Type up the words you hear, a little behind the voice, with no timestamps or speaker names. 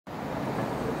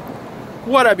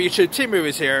What up, YouTube? Team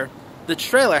Movies here. The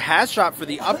trailer has dropped for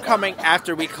the upcoming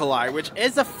After We Collide, which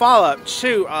is a follow-up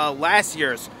to last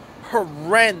year's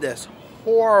horrendous,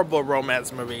 horrible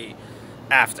romance movie,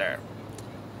 After.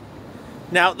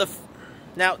 Now,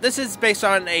 this is based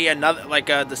on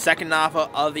the second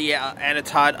novel of the Anna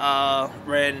Todd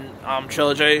written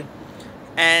trilogy,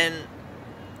 and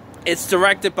it's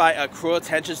directed by Cruel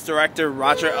Intentions director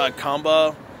Roger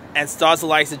Combo, and stars the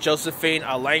likes of Josephine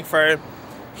Langford,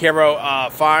 Hero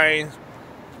Fiennes,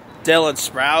 Dylan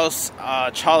Sprouse,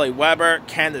 Charlie Weber,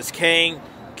 Candace King,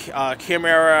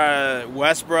 Kimera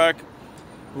Westbrook,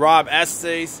 Rob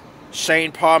Estes,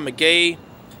 Shane Paul McGee,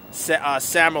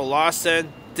 Samuel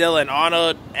Lawson, Dylan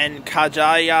Arnold, and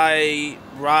Kajaya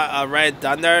Red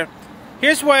Dunder.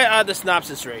 Here's what the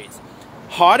synopsis reads.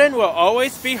 Harden will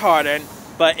always be Harden,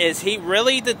 but is he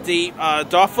really the deep,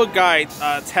 thoughtful guy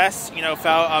Tess,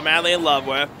 fell madly in love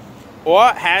with? Or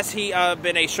has he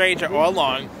been a stranger all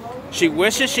along? She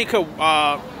wishes she could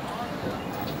walk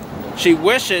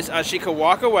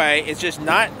away. It's just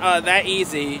not that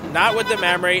easy. Not with the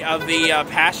memory of the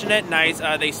passionate nights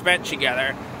they spent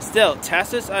together. Still,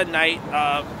 Tessa's a night.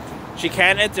 She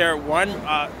can't endure one.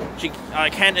 She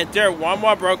can't endure one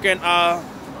more broken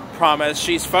promise.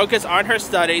 She's focused on her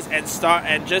studies and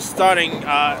starting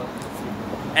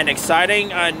an exciting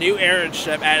new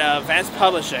internship at Advanced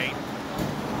Publishing.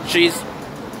 She's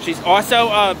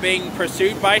also being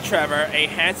pursued by Trevor, a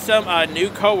handsome new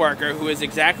co-worker who is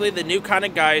exactly the new kind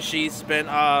of guy she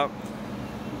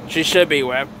should be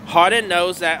with. Harden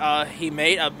knows that he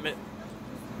made a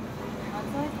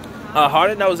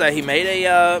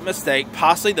mistake,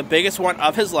 possibly the biggest one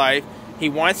of his life. He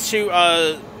wants to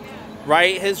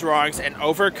right his wrongs and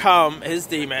overcome his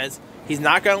demons. He's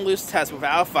not going to lose Tess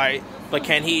without a fight, but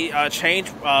can he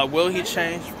change? Will he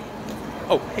change?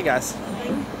 Oh, hey guys.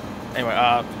 Anyway,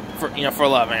 for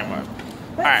love, anyway.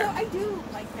 All right. So I do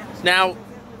like that. Now,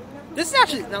 this is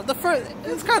actually the first.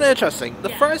 It's kind of interesting. The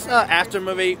first After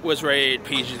movie was rated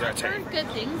PG-13. Good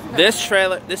things.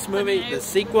 This movie, the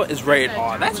sequel, is rated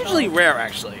R. That's usually rare,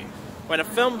 actually. When a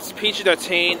film's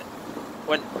PG-13,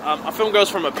 when a film goes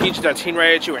from a PG-13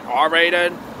 rated to an R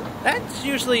rated, that's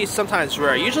usually sometimes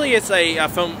rare. Usually, it's a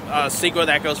film sequel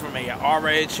that goes from a R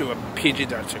rated to a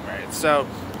PG-13 rated. So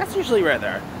that's usually rare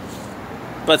there.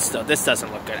 But still, this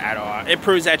doesn't look good at all. It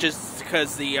proves that just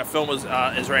because the film is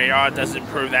rated R doesn't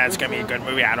prove that it's going to be a good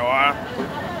movie at all.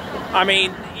 I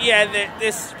mean, yeah,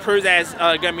 this proves that it's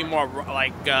going to be more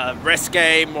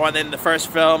risque, more than the first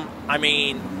film. I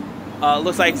mean,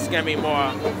 looks like it's going to be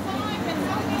more...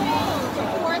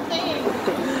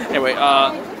 Anyway,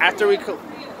 after we...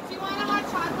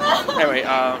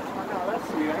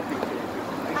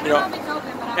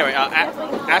 Anyway,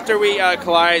 after we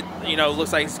collide,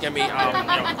 looks like it's gonna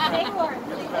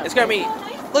be,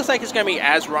 looks like it's gonna be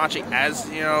as raunchy as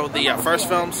the first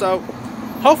film. So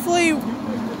hopefully,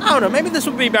 I don't know, maybe this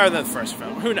will be better than the first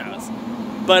film. Who knows?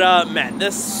 But man,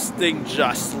 this thing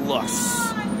just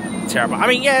looks terrible. I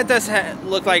mean, yeah, it does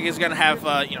look like it's gonna have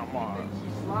more.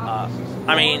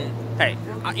 I mean, hey,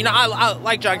 I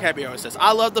like John Campea always says,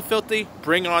 I love the filthy.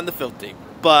 Bring on the filthy.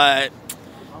 But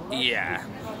yeah.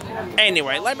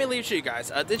 Anyway, let me leave to you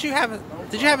guys. Did you have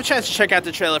a chance to check out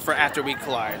the trailer for After We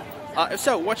Collide? If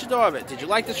so, what you thought of it? Did you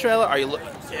like the trailer? Are you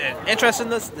interested in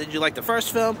this? Did you like the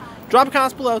first film? Drop a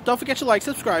comment below. Don't forget to like,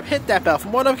 subscribe, hit that bell for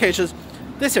more notifications.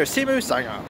 This here is Team Movies signing off.